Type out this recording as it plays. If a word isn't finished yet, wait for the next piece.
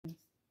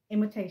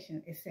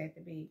Imitation is said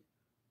to be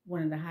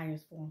one of the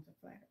highest forms of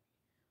flattery.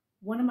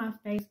 One of my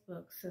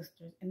Facebook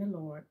sisters in the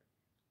Lord,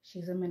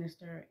 she's a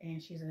minister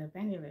and she's an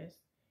evangelist,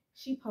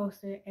 she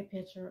posted a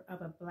picture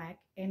of a black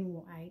and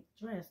white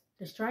dress.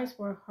 The stripes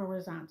were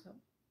horizontal.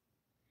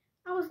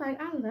 I was like,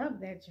 I love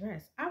that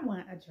dress. I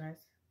want a dress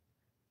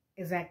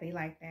exactly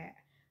like that.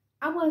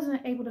 I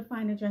wasn't able to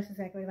find a dress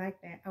exactly like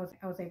that. I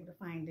was able to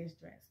find this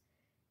dress.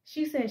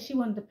 She said she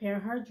wanted to pair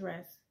her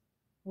dress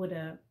with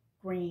a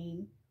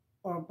green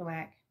or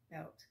black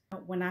belt.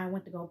 When I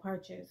went to go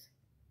purchase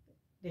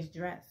this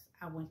dress,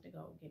 I went to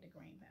go get a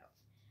green belt.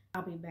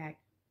 I'll be back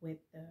with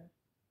the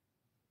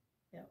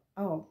belt.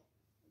 Oh,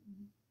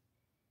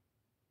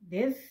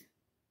 this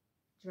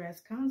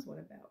dress comes with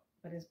a belt,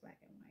 but it's black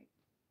and white.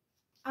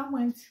 I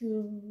went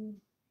to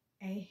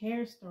a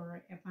hair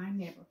store in my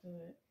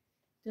neighborhood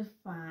to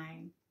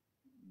find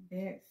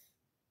this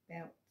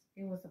belt.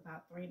 It was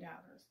about $3.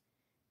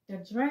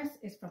 The dress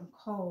is from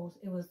Kohl's.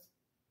 It was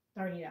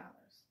 $30.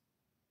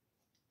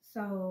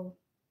 So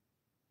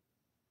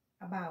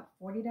about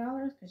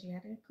 $40 because you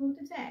had to include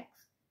the tax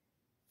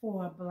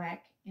for a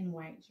black and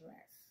white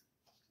dress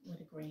with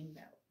a green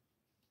belt.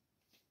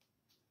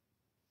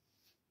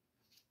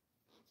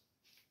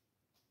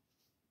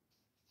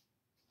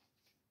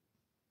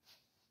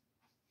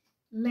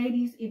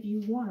 Ladies, if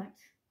you want,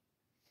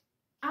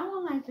 I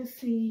would like to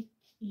see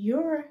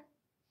your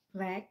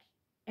black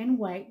and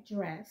white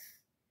dress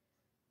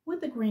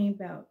with a green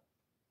belt.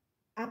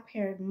 I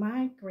paired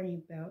my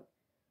green belt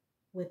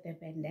with a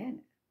bandana.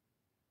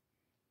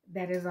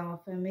 That is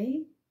all for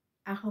me.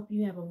 I hope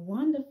you have a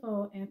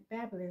wonderful and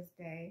fabulous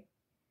day.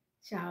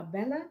 Ciao,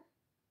 Bella.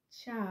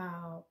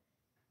 Ciao,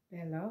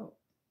 Bello.